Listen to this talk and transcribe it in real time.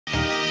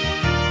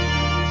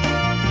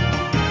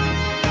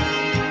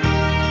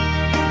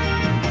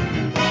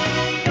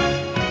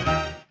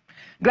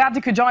Glad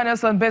you could join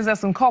us on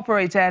Business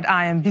Incorporated.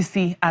 I am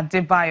BC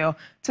Adebayo.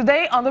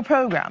 Today on the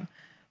program,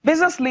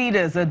 business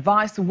leaders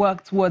advised to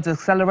work towards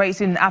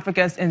accelerating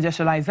Africa's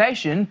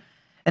industrialization.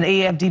 An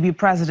AFDB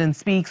president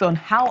speaks on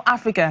how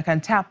Africa can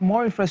tap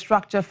more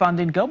infrastructure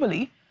funding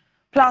globally.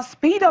 Plus,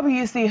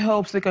 PwC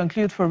hopes to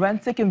conclude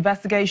forensic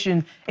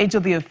investigation into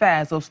the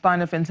affairs of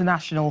Steinhoff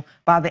International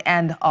by the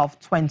end of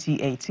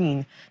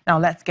 2018. Now,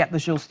 let's get the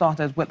show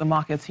started with the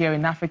markets here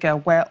in Africa,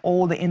 where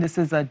all the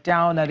indices are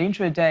down at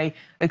intraday,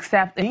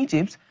 except in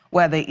Egypt,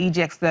 where the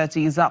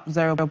EGX30 is up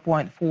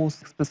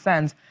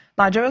 0.46%.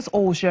 Nigeria's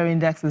all-share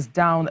index is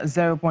down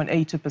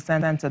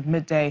 0.82% at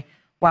midday,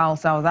 while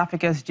South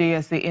Africa's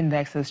JSE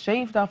index has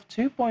shaved off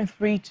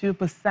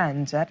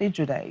 2.32% at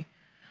intraday.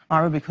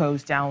 Nairobi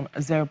closed down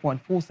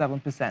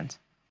 0.47%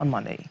 on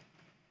Monday.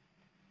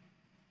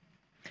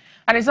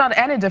 And it's not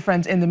any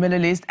different in the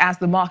Middle East, as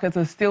the markets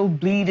are still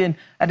bleeding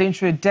at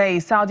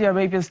intraday. Saudi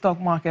Arabia's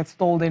stock market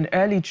stalled in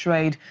early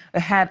trade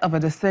ahead of a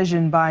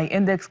decision by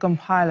index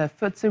compiler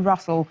FTSE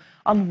Russell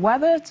on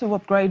whether to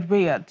upgrade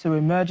Riyadh to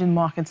emerging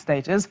market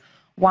status,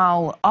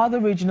 while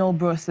other regional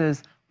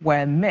bourses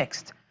were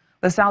mixed.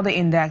 The Saudi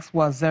index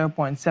was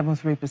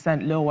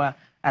 0.73% lower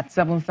at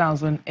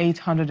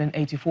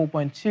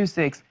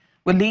 7,884.26,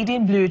 with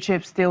leading blue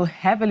chips still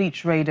heavily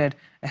traded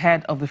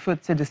ahead of the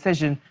FTSE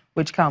decision,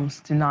 which comes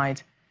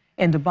tonight.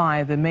 In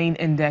Dubai, the main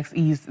index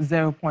eased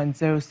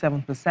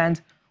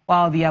 0.07%,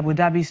 while the Abu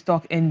Dhabi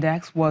stock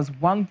index was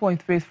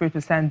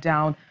 1.33%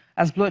 down,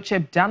 as blue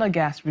chip Dana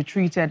Gas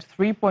retreated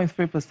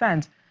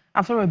 3.3%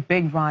 after a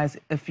big rise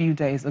a few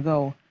days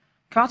ago.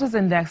 Qatar's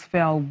index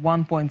fell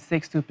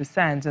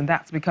 1.62%, and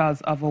that's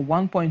because of a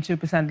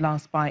 1.2%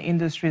 loss by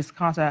Industries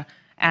Qatar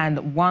and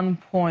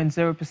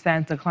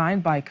 1.0%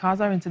 decline by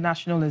Qatar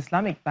International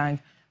Islamic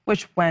Bank,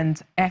 which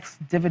went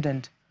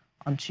ex-dividend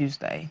on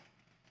Tuesday.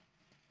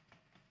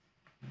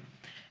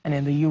 And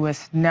in the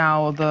U.S.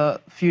 now, the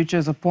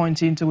futures are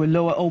pointing to a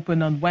lower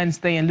open on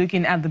Wednesday. And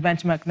looking at the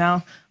benchmark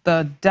now,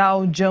 the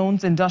Dow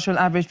Jones Industrial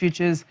Average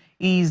Futures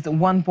eased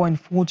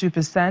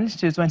 1.42%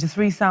 to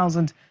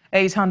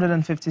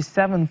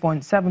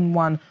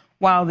 23,857.71,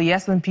 while the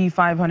S&P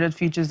 500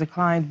 futures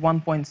declined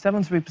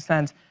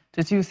 1.73%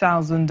 to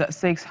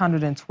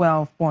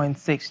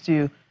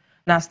 2,612.62.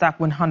 Nasdaq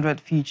 100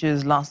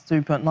 futures lost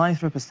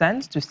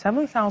 3.93% to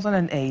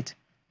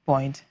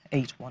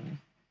 7,008.81.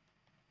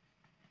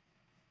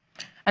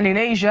 And in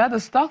Asia, the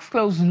stocks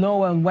closed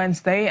lower on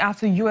Wednesday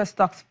after U.S.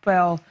 stocks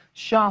fell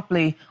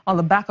sharply on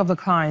the back of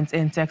declines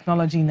in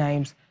technology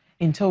names.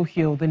 In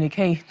Tokyo, the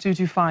Nikkei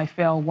 225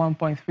 fell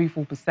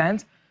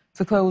 1.34%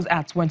 to close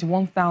at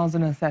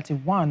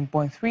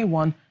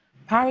 21,031.31,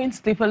 parrying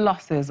steeper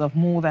losses of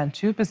more than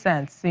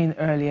 2% seen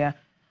earlier.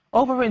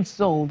 Over in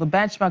Seoul, the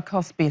benchmark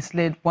Kospi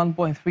slid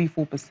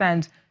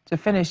 1.34% to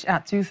finish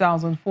at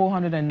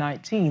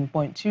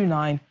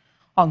 2,419.29.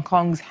 Hong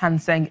Kong's Hang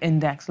Seng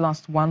Index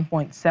lost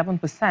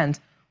 1.7%,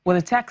 with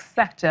the tech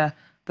sector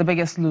the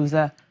biggest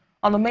loser.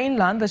 On the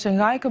mainland, the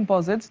Shanghai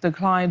Composite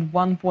declined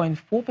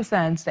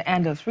 1.4% to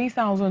end at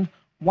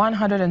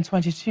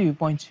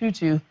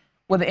 3,122.22,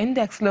 with the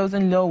index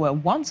closing lower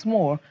once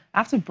more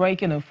after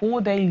breaking a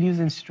four-day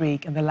losing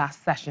streak in the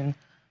last session.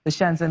 The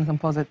Shenzhen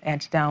Composite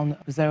edged down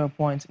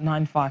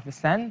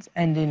 0.95%,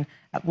 ending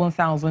at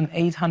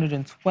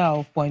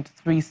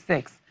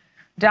 1,812.36.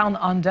 Down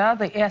under,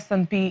 the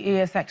S&P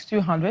ASX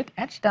 200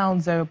 edged down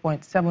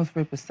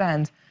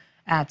 0.73%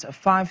 at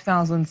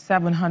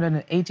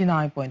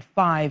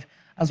 5,789.5,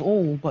 as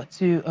all but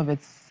two of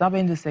its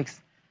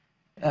sub-indexes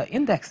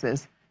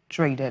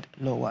traded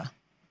lower.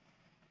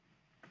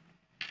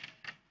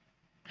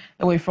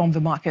 Away from the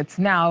markets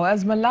now,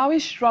 as Malawi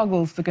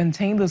struggles to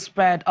contain the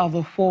spread of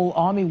the fall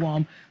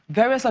armyworm,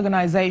 various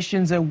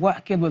organizations are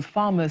working with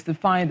farmers to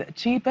find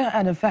cheaper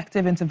and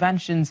effective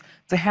interventions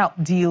to help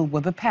deal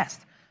with the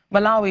pest.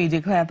 Malawi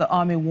declared the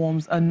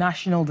armyworms a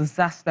national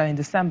disaster in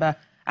December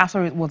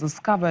after it was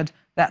discovered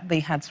that they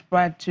had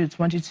spread to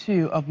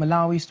 22 of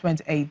Malawi's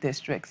 28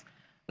 districts.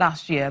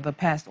 Last year, the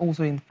pest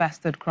also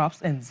infested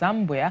crops in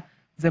Zambia,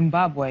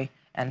 Zimbabwe,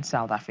 and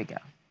South Africa.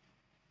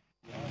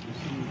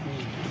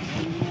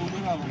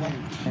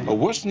 A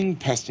worsening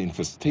pest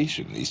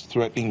infestation is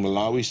threatening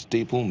Malawi's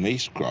staple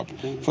maize crop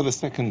for the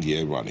second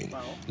year running,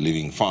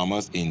 leaving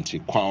farmers in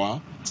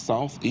Chikwawa,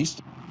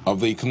 southeast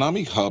of the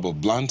economic hub of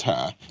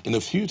Blantyre, in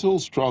a futile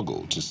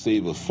struggle to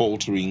save a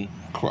faltering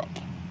crop.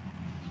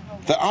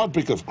 The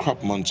outbreak of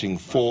crop munching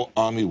 4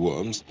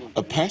 armyworms,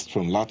 a pest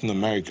from Latin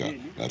America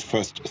that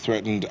first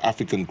threatened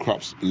African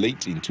crops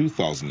late in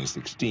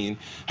 2016,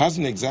 has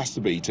been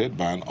exacerbated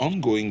by an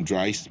ongoing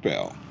dry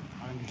spell.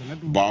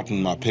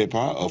 Barton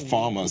Mapepa, a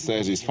farmer,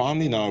 says his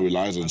family now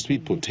relies on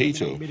sweet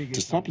potato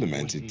to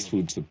supplement its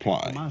food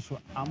supply.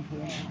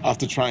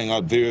 After trying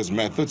out various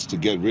methods to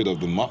get rid of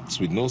the moths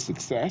with no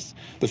success,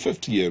 the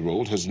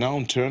 50-year-old has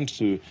now turned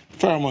to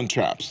pheromone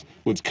traps,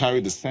 which carry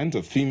the scent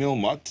of female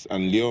moths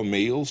and lure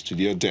males to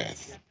their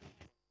death.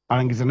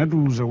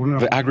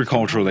 The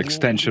agricultural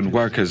extension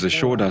workers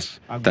assured us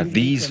that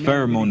these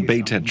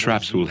pheromone-baited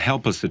traps will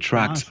help us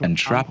attract and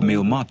trap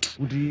male moths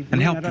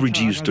and help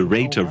reduce the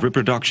rate of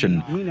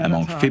reproduction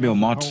among female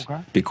moths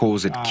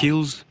because it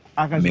kills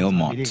male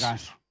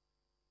moths.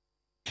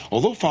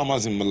 Although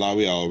farmers in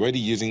Malawi are already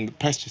using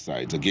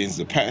pesticides against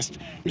the pest,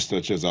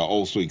 researchers are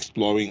also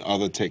exploring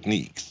other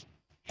techniques.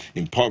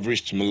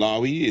 Impoverished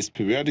Malawi is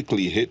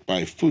periodically hit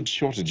by food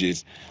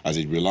shortages as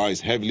it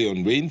relies heavily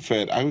on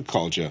rain-fed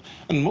agriculture,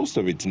 and most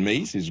of its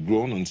maize is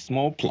grown on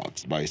small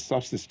plots by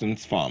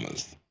subsistence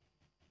farmers.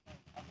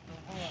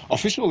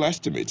 Official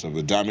estimates of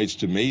the damage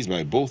to maize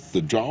by both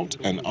the drought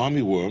and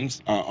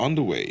armyworms are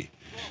underway.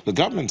 The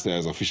government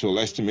says official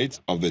estimates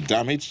of the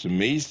damage to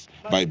maize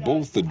by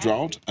both the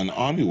drought and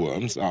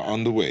armyworms are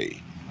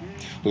underway.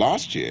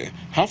 Last year,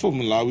 half of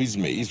Malawi's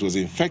maize was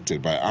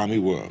infected by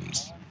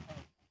armyworms.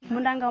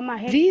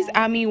 These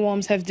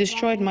armyworms have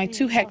destroyed my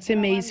 2-hectare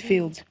maize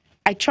field.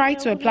 I tried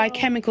to apply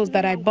chemicals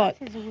that I bought,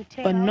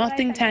 but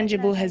nothing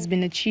tangible has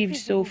been achieved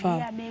so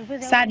far.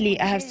 Sadly,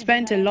 I have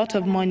spent a lot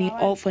of money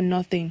all for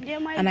nothing,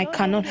 and I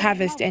cannot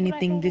harvest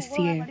anything this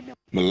year.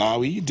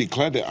 Malawi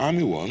declared the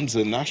armyworms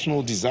a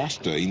national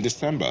disaster in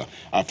December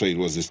after it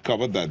was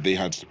discovered that they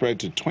had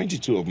spread to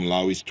 22 of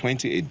Malawi's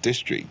 28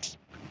 districts.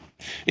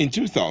 In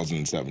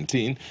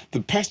 2017,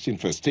 the pest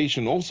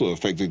infestation also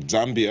affected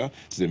Zambia,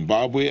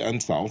 Zimbabwe,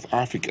 and South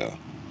Africa.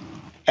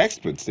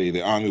 Experts say the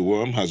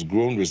armyworm has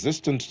grown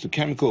resistant to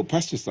chemical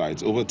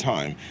pesticides over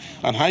time,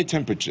 and high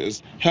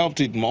temperatures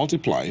helped it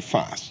multiply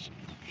fast.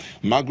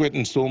 Margaret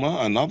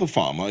Nsoma, another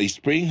farmer, is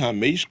spraying her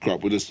maize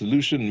crop with a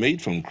solution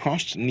made from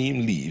crushed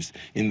neem leaves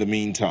in the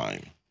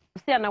meantime.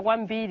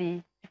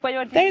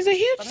 There is a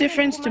huge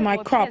difference to my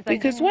crop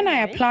because when I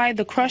apply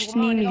the crushed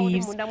neem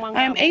leaves,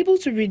 I am able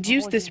to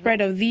reduce the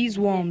spread of these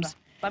worms.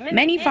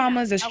 Many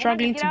farmers are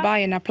struggling to buy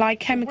and apply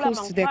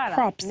chemicals to their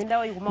crops.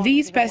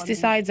 These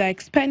pesticides are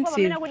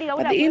expensive,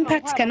 but the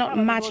impacts cannot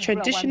match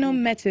traditional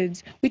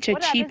methods which are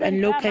cheap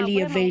and locally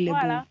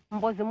available.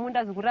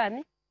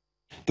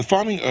 The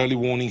Farming Early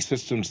Warning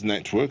Systems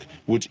Network,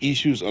 which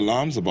issues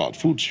alarms about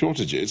food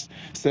shortages,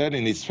 said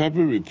in its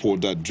February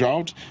report that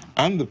drought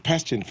and the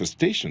pest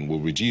infestation will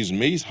reduce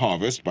maize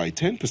harvest by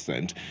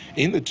 10%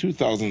 in the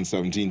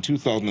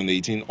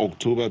 2017-2018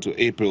 October to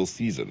April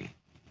season.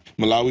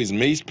 Malawi's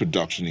maize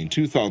production in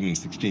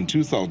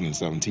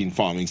 2016-2017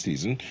 farming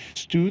season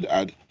stood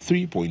at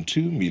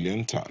 3.2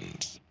 million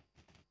tons.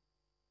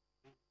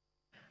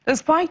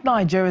 Despite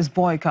Nigeria's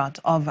boycott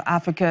of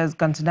Africa's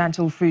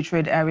Continental Free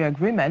Trade Area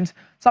Agreement,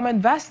 some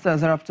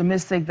investors are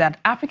optimistic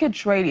that Africa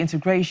trade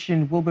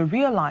integration will be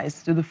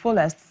realized to the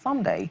fullest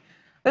someday.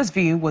 This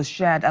view was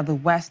shared at the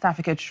West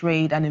Africa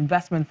Trade and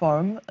Investment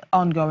Forum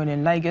ongoing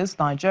in Lagos,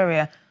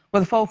 Nigeria,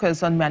 with a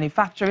focus on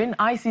manufacturing,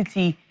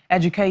 ICT,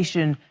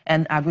 education,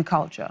 and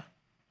agriculture.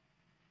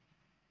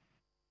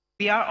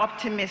 We are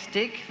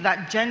optimistic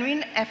that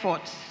genuine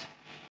efforts